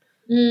child.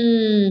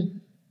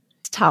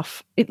 It's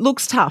tough. It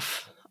looks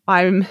tough.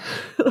 I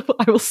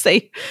will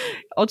see.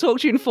 I'll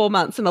talk to you in 4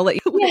 months and I'll let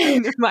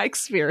you know my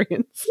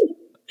experience.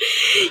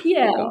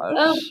 Yeah.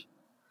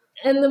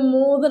 And the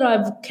more that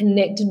I've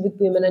connected with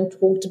women and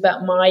talked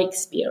about my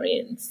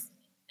experience,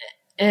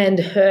 and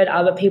heard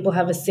other people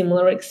have a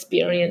similar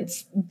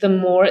experience, the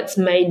more it's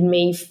made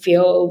me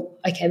feel,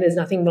 okay, there's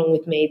nothing wrong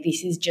with me.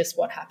 This is just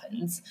what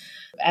happens.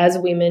 As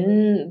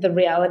women, the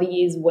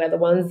reality is we're the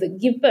ones that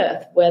give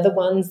birth. We're the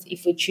ones,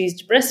 if we choose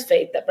to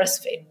breastfeed, that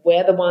breastfeed.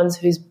 We're the ones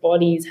whose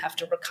bodies have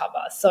to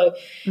recover. So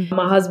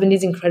my husband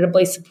is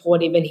incredibly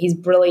supportive and he's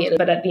brilliant.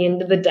 But at the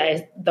end of the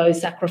day, those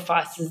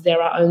sacrifices,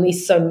 there are only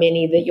so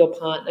many that your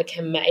partner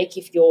can make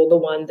if you're the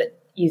one that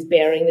is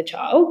bearing the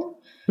child.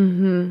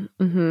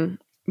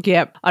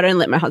 Yep. I don't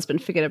let my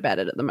husband forget about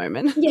it at the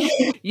moment.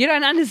 Yeah. You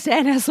don't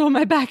understand how sore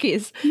my back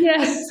is.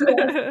 Yes.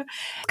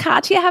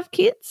 Katia have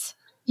kids?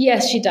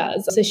 Yes, she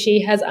does. So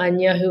she has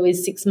Anya, who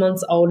is 6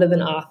 months older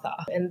than Arthur,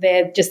 and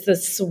they're just the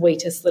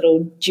sweetest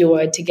little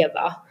duo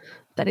together.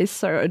 That is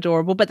so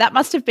adorable. But that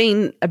must have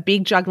been a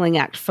big juggling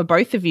act for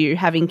both of you,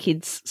 having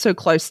kids so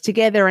close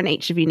together and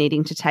each of you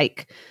needing to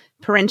take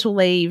parental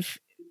leave.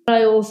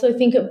 I also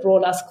think it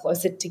brought us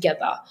closer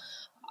together.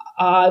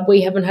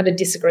 We haven't had a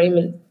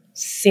disagreement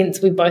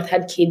since we both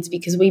had kids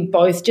because we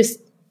both just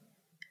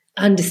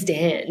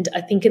understand.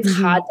 I think it's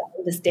hard to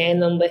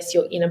understand unless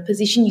you're in a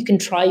position. You can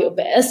try your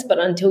best, but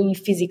until you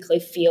physically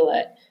feel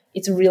it,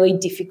 it's really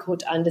difficult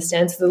to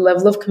understand. So the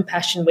level of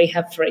compassion we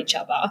have for each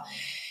other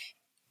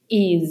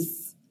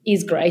is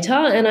greater.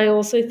 And I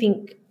also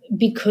think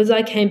because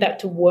I came back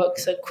to work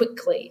so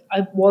quickly,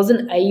 I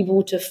wasn't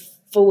able to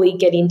fully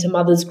get into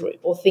Mother's Group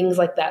or things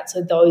like that.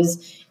 So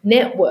those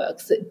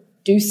networks that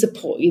do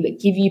support you, that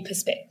give you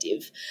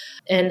perspective.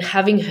 And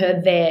having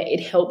her there, it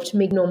helped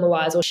me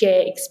normalize or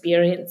share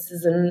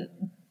experiences and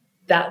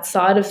that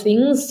side of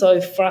things. So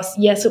for us,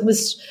 yes, it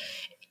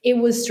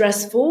was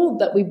stressful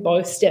that we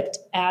both stepped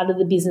out of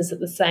the business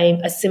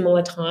at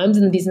similar times,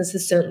 and the business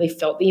has certainly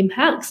felt the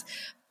impacts,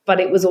 but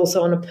it was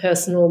also on a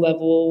personal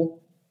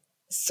level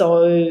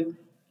so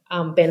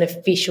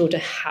beneficial to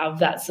have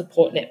that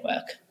support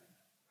network.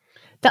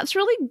 That's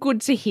really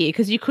good to hear,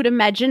 because you could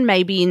imagine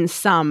maybe in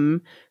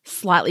some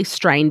slightly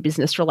strained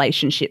business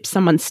relationships,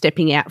 someone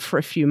stepping out for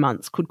a few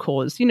months could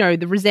cause,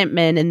 the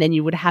resentment, and then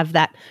you wouldn't have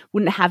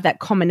that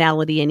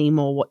commonality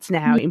anymore, what's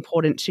now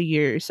important to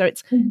you. So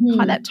it's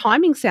kind of, that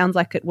timing sounds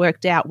like it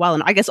worked out well.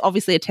 And I guess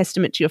obviously a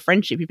testament to your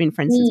friendship. You've been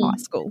friends since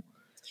high school.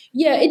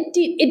 Yeah,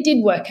 it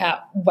did work out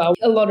well.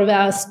 A lot of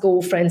our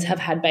school friends have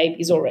had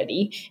babies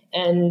already,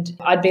 and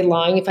I'd be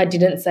lying if I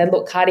didn't say,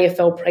 look, Katia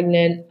fell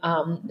pregnant.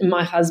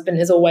 My husband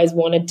has always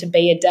wanted to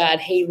be a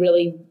dad. He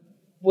really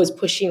was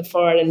pushing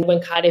for it, and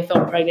when Katia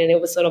fell pregnant, it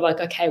was sort of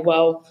like, okay,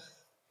 well,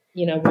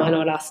 why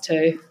not us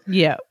too?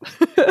 Yeah.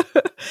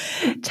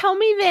 Tell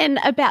me then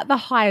about the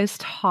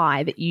highest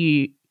high that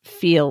you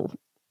feel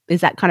is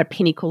that kind of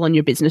pinnacle on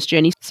your business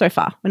journey so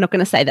far. We're not going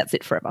to say that's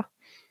it forever.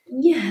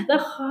 Yeah, the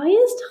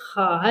highest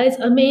highs,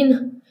 I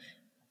mean,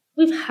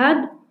 we've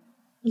had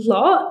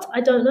lots.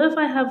 I don't know if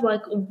I have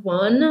like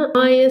one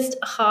highest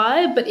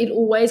high, but it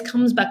always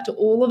comes back to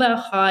all of our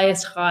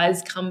highest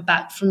highs come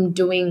back from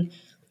doing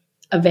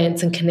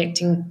events and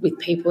connecting with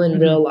people in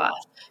real life.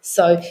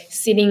 So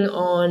sitting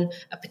on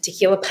a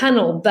particular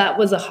panel, that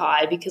was a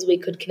high because we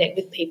could connect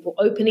with people.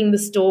 Opening the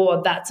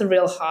store, that's a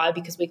real high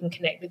because we can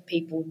connect with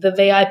people. The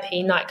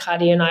VIP night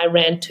Katia and I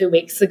ran 2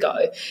 weeks ago,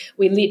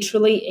 we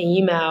literally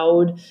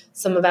emailed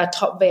some of our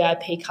top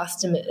VIP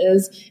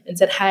customers and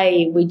said,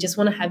 hey, we just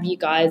want to have you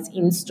guys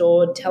in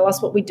store. Tell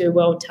us what we do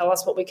well. Tell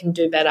us what we can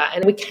do better.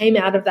 And we came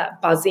out of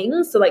that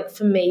buzzing. So like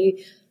for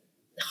me,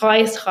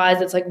 highest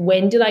highs, it's like,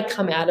 when did I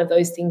come out of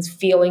those things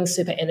feeling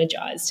super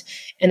energized?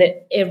 And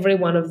every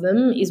one of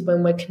them is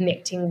when we're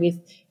connecting with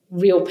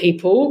real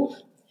people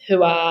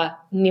who are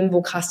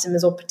Nimble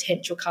customers or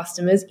potential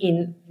customers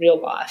in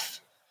real life.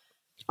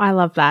 I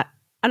love that.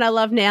 And I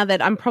love now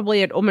that I'm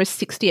probably at almost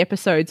 60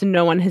 episodes and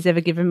no one has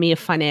ever given me a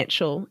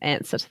financial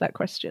answer to that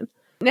question.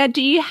 Now,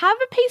 do you have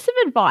a piece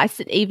of advice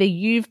that either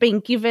you've been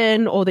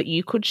given or that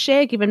you could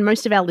share, given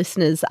most of our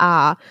listeners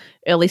are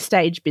early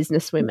stage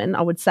business women,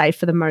 I would say,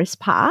 for the most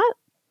part?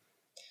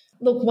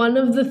 Look, one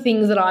of the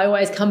things that I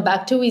always come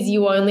back to is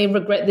you only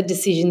regret the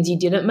decisions you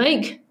didn't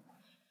make.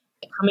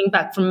 Coming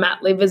back from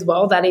mat leave as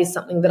well, that is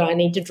something that I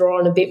need to draw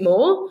on a bit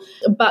more.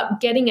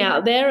 But getting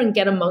out there and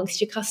get amongst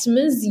your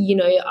customers,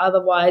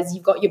 otherwise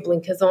you've got your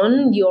blinkers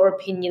on, your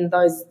opinion,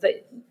 those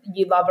that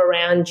you love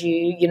around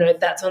you,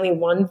 that's only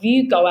one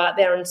view. Go out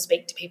there and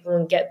speak to people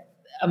and get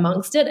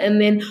amongst it.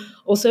 And then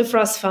also for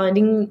us,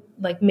 finding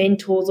like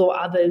mentors or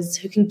others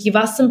who can give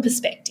us some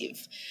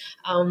perspective,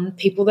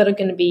 people that are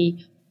going to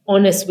be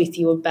honest with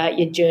you about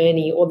your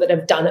journey or that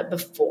have done it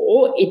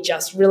before. It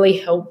just really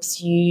helps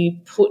you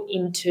put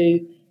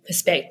into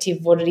perspective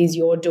what it is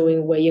you're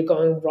doing, where you're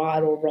going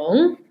right or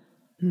wrong.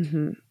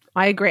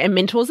 I agree. And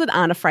mentors that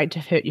aren't afraid to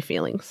hurt your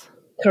feelings.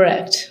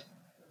 Correct.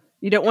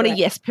 You don't want a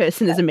yes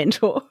person as a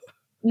mentor.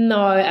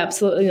 No,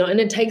 absolutely not.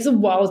 And it takes a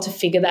while to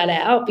figure that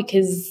out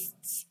because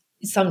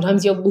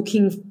sometimes you're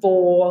looking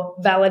for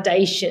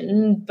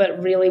validation,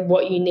 but really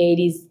what you need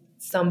is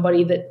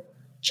somebody that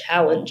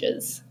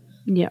challenges.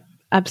 Yeah,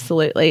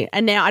 absolutely.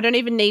 And now I don't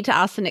even need to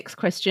ask the next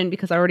question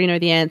because I already know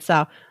the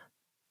answer.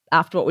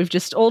 after what we've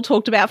just all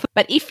talked about.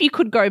 But if you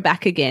could go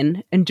back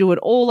again and do it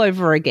all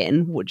over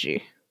again, would you?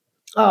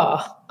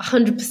 Oh,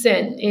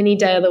 100% any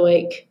day of the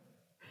week.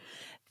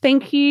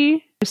 Thank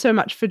you so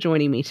much for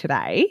joining me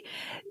today.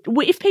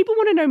 If people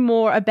want to know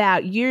more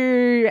about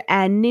you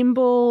and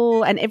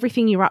Nimble and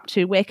everything you're up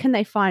to, where can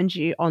they find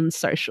you on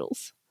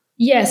socials?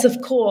 Yes,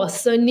 of course.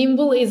 So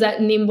Nimble is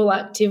at Nimble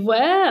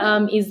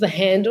Activewear, is the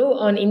handle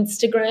on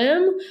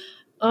Instagram.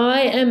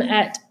 I am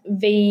at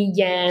Vera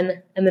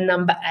Yan and the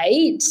number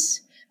 8.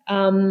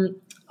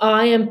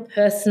 I am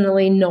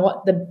personally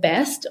not the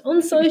best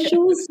on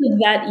socials, so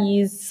that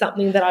is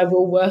something that I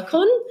will work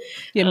on.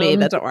 Yeah, me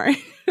either, don't worry.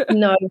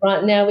 No,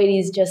 right now it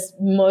is just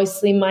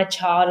mostly my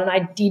child, and I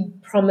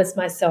did promise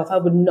myself I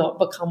would not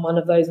become one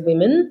of those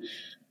women.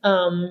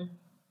 And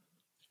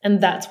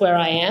that's where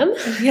I am.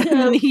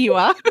 Yeah, you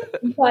are.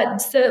 But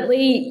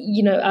certainly,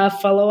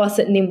 follow us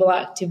at Nimble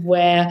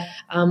Activewear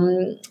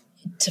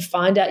to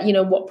find out,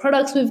 what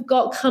products we've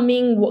got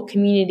coming, what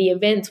community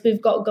events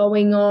we've got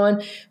going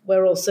on.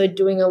 We're also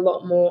doing a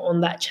lot more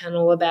on that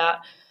channel about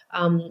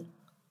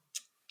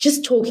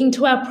just talking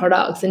to our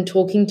products and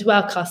talking to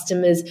our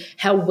customers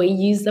how we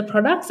use the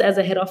products as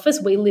a head office.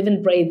 We live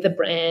and breathe the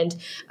brand,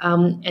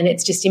 and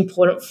it's just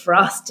important for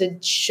us to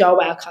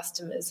show our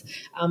customers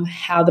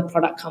how the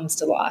product comes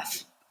to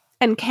life.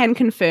 And can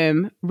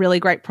confirm, really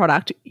great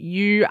product.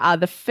 You are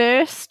the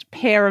first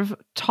pair of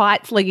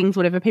tights, leggings,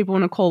 whatever people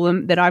want to call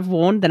them, that I've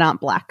worn that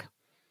aren't black.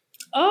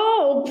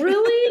 Oh,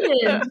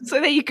 brilliant. So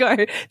there you go.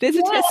 There's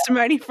a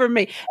testimony from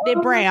me. They're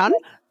brown,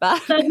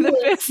 but they're the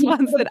first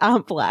ones that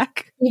aren't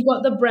black. You've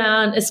got the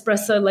brown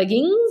espresso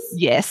leggings?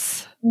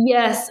 Yes.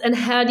 Yes. And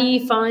how do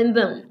you find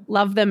them?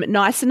 Love them.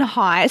 Nice and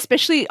high,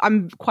 especially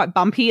I'm quite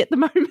bumpy at the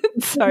moment.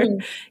 So,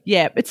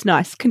 yeah, it's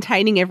nice,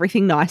 containing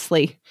everything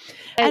nicely.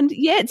 And,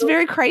 yeah, it's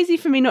very crazy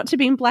for me not to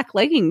be in black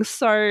leggings.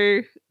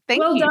 So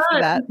thank you for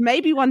that.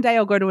 Maybe one day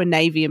I'll go to a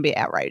navy and be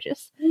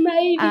outrageous.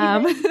 Maybe.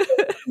 One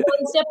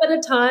step at a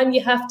time.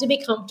 You have to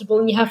be comfortable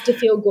and you have to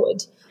feel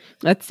good.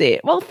 That's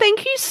it. Well,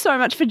 thank you so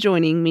much for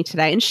joining me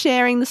today and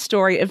sharing the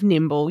story of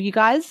Nimble. You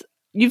guys,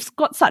 you've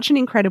got such an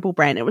incredible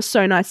brand. It was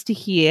so nice to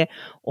hear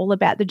all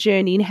about the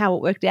journey and how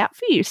it worked out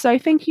for you. So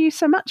thank you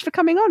so much for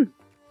coming on.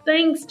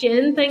 Thanks,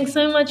 Jen. Thanks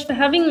so much for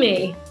having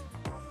me.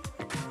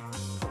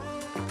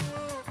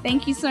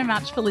 Thank you so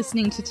much for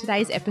listening to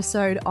today's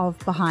episode of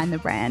Behind the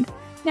Brand.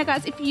 Now,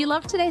 guys, if you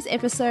loved today's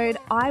episode,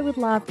 I would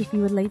love if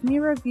you would leave me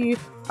a review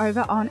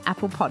over on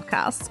Apple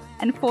Podcasts.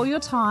 And for your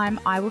time,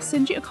 I will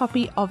send you a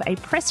copy of a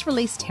press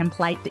release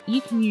template that you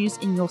can use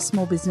in your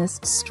small business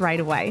straight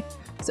away.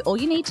 So all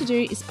you need to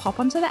do is pop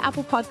onto the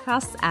Apple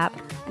Podcasts app,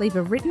 leave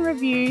a written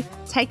review,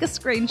 take a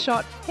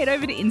screenshot, head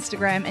over to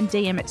Instagram and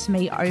DM it to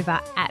me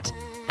over at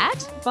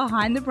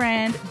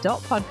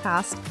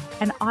behindthebrand.podcast,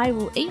 and I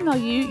will email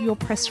you your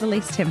press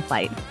release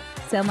template.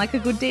 Sound like a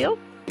good deal?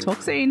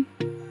 Talk soon.